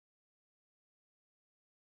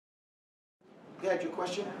You had your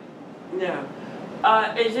question? No.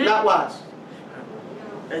 Is it not wise?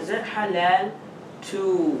 Is it halal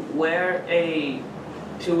to wear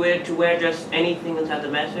just anything inside the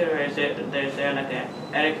masjid, or is there like an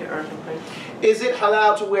etiquette or something? Is it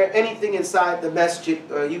halal to wear anything inside the masjid,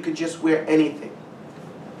 or you can just wear anything?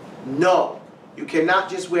 No, you cannot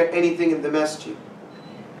just wear anything in the masjid.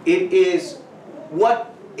 It is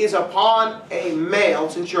what is upon a male,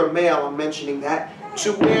 since you're a male, I'm mentioning that,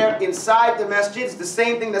 to wear inside the masjid is the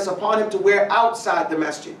same thing that's upon him to wear outside the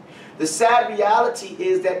masjid. The sad reality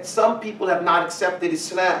is that some people have not accepted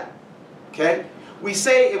Islam. Okay? We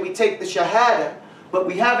say and we take the Shahada, but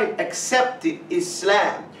we haven't accepted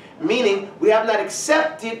Islam. Meaning, we have not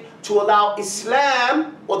accepted to allow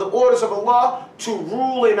Islam or the orders of Allah to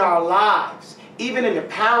rule in our lives, even in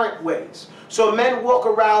apparent ways. So men walk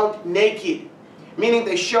around naked, meaning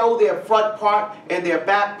they show their front part and their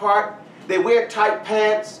back part. They wear tight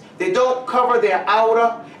pants. They don't cover their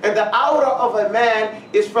outer. And the outer of a man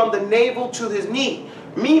is from the navel to his knee,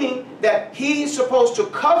 meaning that he's supposed to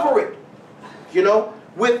cover it, you know,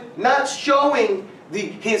 with not showing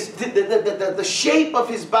the shape of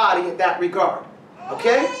his body in that regard.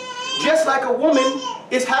 Okay? Just like a woman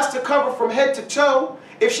has to cover from head to toe.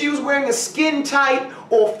 If she was wearing a skin-tight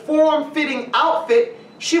or form-fitting outfit,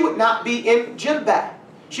 she would not be in jilbab.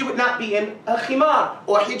 She would not be in a khimar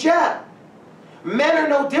or hijab. Men are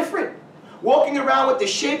no different. Walking around with the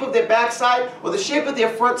shape of their backside or the shape of their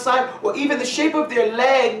front side or even the shape of their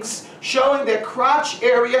legs showing their crotch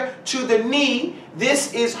area to the knee,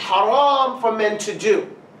 this is haram for men to do.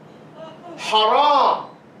 Haram.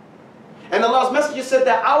 And Allah's Messenger said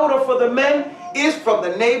the outer for the men is from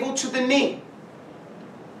the navel to the knee.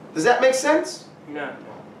 Does that make sense? No.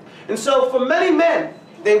 And so for many men,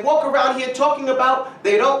 they walk around here talking about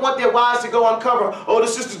they don't want their wives to go uncover. Oh, the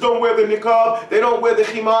sisters don't wear the niqab, they don't wear the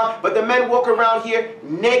khimar, but the men walk around here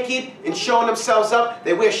naked and showing themselves up.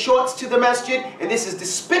 They wear shorts to the masjid, and this is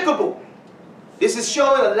despicable. This is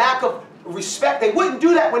showing a lack of respect. They wouldn't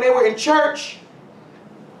do that when they were in church.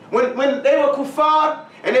 When they were kuffar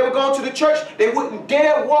and they were going to the church, they wouldn't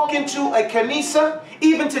dare walk into a kanisa.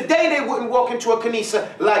 Even today, they wouldn't walk into a kanisa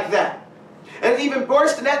like that. And even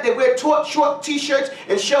worse than that, they wear short t-shirts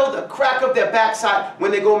and show the crack of their backside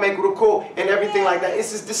when they go make ruku and everything like that.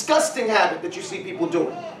 It's this disgusting habit that you see people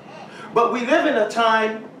doing. But we live in a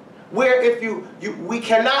time where if we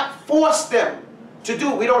cannot force them to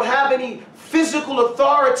do it. We don't have any physical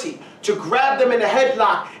authority to grab them in a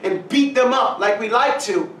headlock and beat them up like we like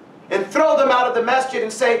to and throw them out of the masjid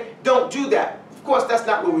and say, don't do that. Of course, that's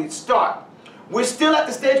not where we start. We're still at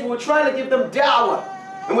the stage where we're trying to give them da'wah.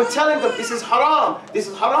 And we're telling them, this is haram, this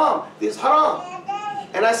is haram, this is haram.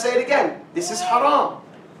 And I say it again, this is haram.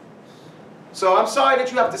 So I'm sorry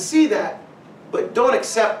that you have to see that, but don't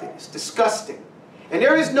accept it. It's disgusting. And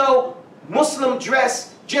there is no Muslim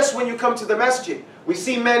dress just when you come to the masjid. We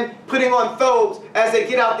see men putting on thobes as they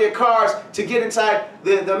get out their cars to get inside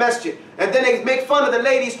the masjid. And then they make fun of the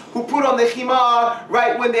ladies who put on the khimar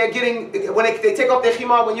right when they're getting, when they take off their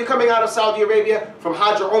khimar. When you're coming out of Saudi Arabia from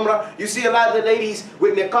Hajj or Umrah, you see a lot of the ladies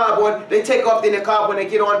with niqab on. They take off their niqab when they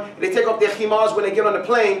get on. They take off their khimars when they get on the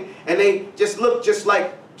plane. And they just look just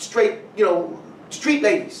like straight, you know, street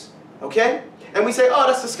ladies. Okay? And we say, oh,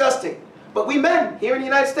 that's disgusting. But we men here in the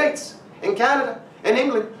United States, in Canada, in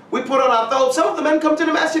England, we put on our thobe. Some of the men come to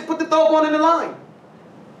the masjid, put the thobe on in the line.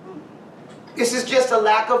 This is just a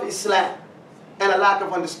lack of Islam and a lack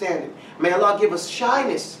of understanding. May Allah give us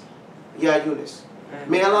shyness, Ya Yunus.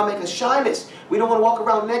 May Allah make us shyness. We don't want to walk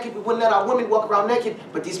around naked. We wouldn't let our women walk around naked,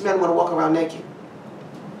 but these men want to walk around naked.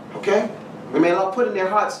 Okay? And may Allah put in their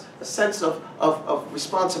hearts a sense of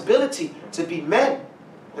responsibility to be men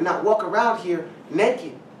and not walk around here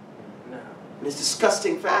naked in this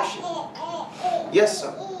disgusting fashion. Yes,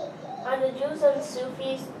 sir. Are the Jews and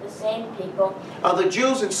Sufis the same people? Are the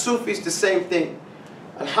Jews and Sufis the same thing?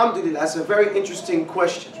 Alhamdulillah, that's a very interesting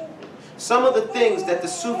question. Some of the things that the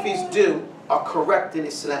Sufis do are correct in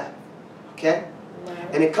Islam. Okay?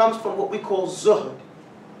 And it comes from what we call zuhud,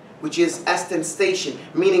 which is ostentation,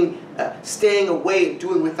 meaning staying away and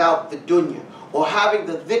doing without the dunya, or having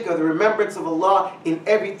the dhikr, the remembrance of Allah in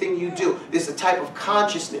everything you do. This is a type of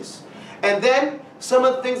consciousness. And then some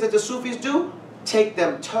of the things that the Sufis do take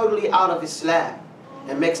them totally out of Islam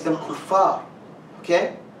and makes them kuffar.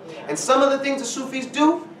 Okay? And some of the things the Sufis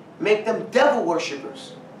do make them devil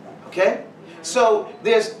worshippers. Okay? So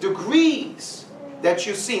there's degrees that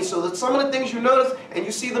you see. So that some of the things you notice and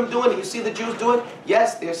you see them doing and you see the Jews doing,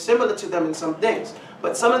 yes, they're similar to them in some things.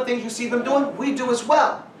 But some of the things you see them doing, we do as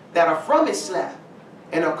well, that are from Islam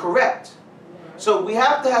and are correct. So we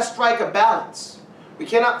have to strike a balance. We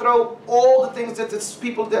cannot throw all the things that the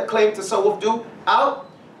people that claim tasawwuf do out,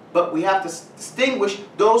 but we have to distinguish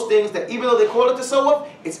those things that even though they call it tasawwuf,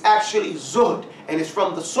 it's actually zuhd, and it's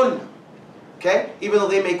from the sunnah. Okay? Even though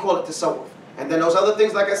they may call it tasawwuf. And then those other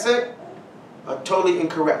things, like I said, are totally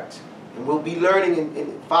incorrect. And we'll be learning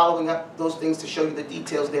and following up those things to show you the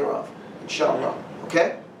details thereof, inshallah.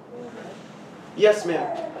 Okay? Yes,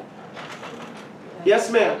 ma'am. Yes,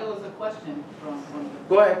 ma'am. There was a question from one of the...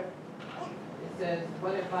 Go ahead. It says,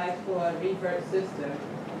 what advice for a revert sister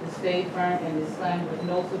to stay firm in Islam with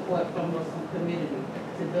no support from Muslim community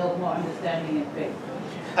to build more understanding and faith?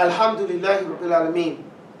 Alhamdulillah Rabbil Alameen.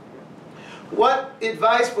 What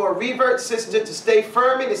advice for a revert sister to stay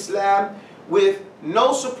firm in Islam with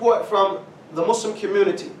no support from the Muslim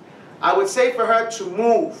community? I would say for her to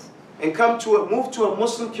move and move to a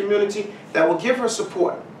Muslim community that will give her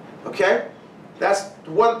support. Okay? That's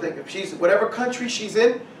one thing. If she's, whatever country she's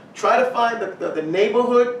in, try to find the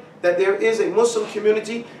neighborhood that there is a Muslim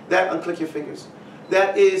community that, unclick your fingers,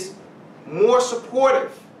 that is more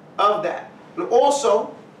supportive of that. And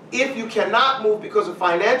also, if you cannot move because of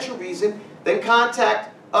financial reason, then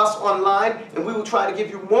contact us online and we will try to give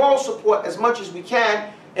you moral support as much as we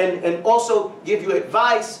can, and also give you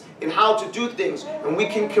advice in how to do things. And we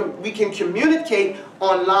can communicate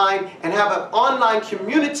online and have an online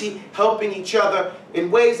community helping each other in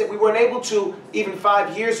ways that we weren't able to even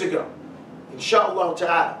 5 years ago. Inshallah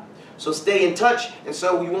ta'ala. So stay in touch, and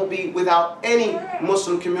so we won't be without any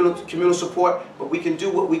Muslim communal support, but we can do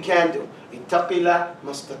what we can do. Ittaqillah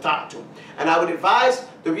mastata'tum. And I would advise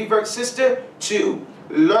the revert sister to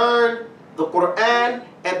learn the Quran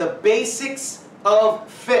and the basics of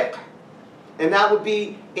fiqh. And that would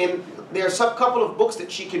be there's a couple of books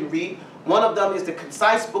that she can read. One of them is the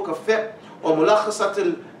concise book of fiqh, or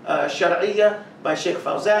Mulakhasat al-Shar'iyya by Sheikh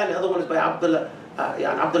Fawzan. The other one is by Abdul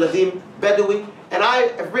Azim Badawi. And I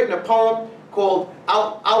have written a poem called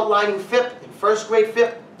Outlining Fiqh, in first grade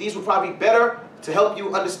fiqh. These will probably be better to help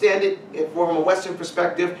you understand it from a Western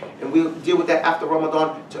perspective, and we'll deal with that after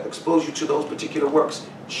Ramadan to expose you to those particular works,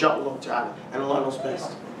 inshallah ta'ala, and Allah knows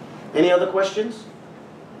best. Any other questions?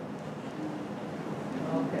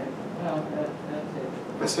 Okay. No, that's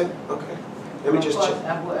it. That's it? Okay. Let me just check.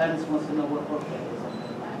 Abu Anis wants to know what book that is on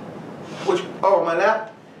the line. Which, oh, my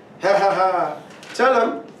lap? Ha ha ha. Tell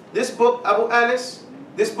him, this book, Abu Anis,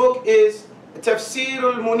 this book is Tafseer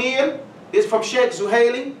al-Munir, is from Sheikh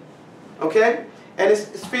Zuhaili, okay? And it's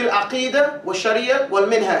fil Aqidah wa Sharia wal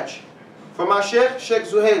Minhaj, from our Sheikh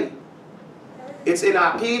Zuhaili. It's in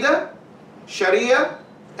Aqidah, Sharia,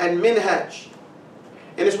 and Minhaj.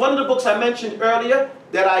 And it's one of the books I mentioned earlier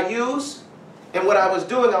that I use. And what I was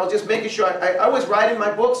doing, I was just making sure, I always write in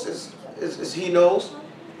my books, as he knows.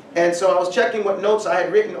 And so I was checking what notes I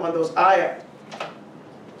had written on those ayat.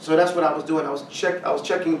 So that's what I was doing. I was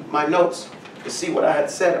checking my notes to see what I had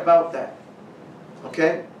said about that.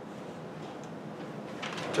 Okay?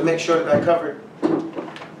 To make sure that I covered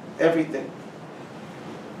everything.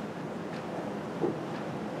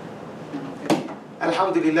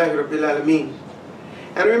 Alhamdulillahi Rabbil Alameen.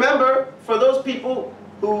 And remember, for those people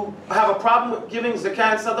who have a problem with giving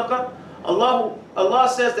zakat and sadaqah, Allah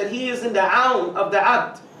says that He is in the awn of the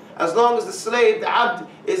abd. As long as the slave, the abd,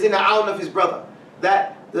 is in the awn of his brother.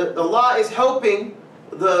 That Allah is helping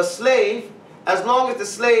the slave as long as the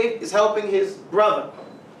slave is helping his brother.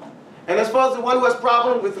 And as far as the one who has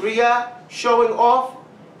problem with riyah, showing off,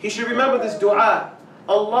 he should remember this dua.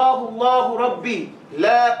 Allahu Rabbi,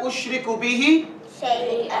 la ushriku bihi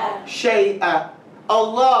shay'a.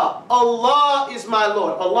 Allah is my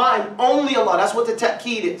Lord. Allah and only Allah. That's what the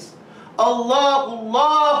ta'keed is.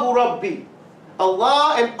 Allahu Rabbi.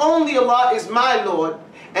 Allah and only Allah is my Lord.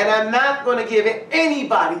 And I'm not going to give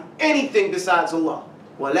anybody anything besides Allah.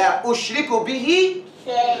 وَلَا أُشْرِكُ بِهِ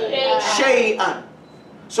شَيْئًا.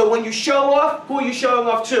 So when you show off, who are you showing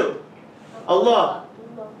off to? Allah.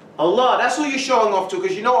 Allah, that's who you're showing off to,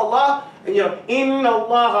 because you know Allah, and you know, إِنَّ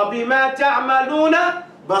اللَّهَ بِمَا تَعْمَلُونَ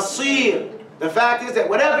بَصِيرٌ. The fact is that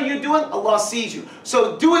whatever you're doing, Allah sees you.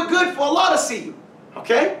 So do it good for Allah to see you.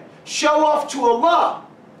 Okay? Show off to Allah,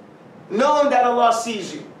 knowing that Allah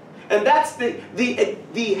sees you. And that's the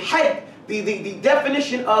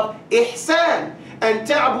definition of ihsan. And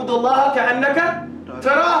ta'bud Allah ka'annaka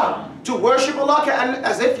tarah. To worship Allah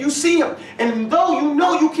as if you see Him. And though you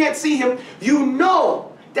know you can't see Him, you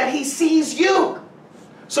know that He sees you.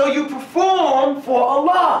 So you perform for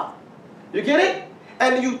Allah. You get it?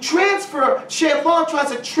 And you transfer, Shaitan tries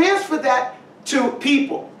to transfer that to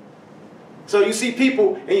people. So you see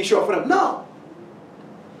people and you show up for them. No.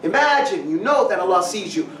 Imagine, you know that Allah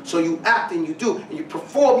sees you. So you act and you do. And you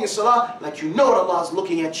perform your salah like you know that Allah is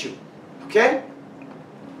looking at you. Okay?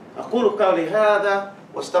 أقول قولي هذا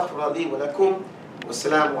واستغفر لي ولكم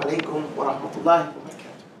والسلام عليكم ورحمة الله وبركاته.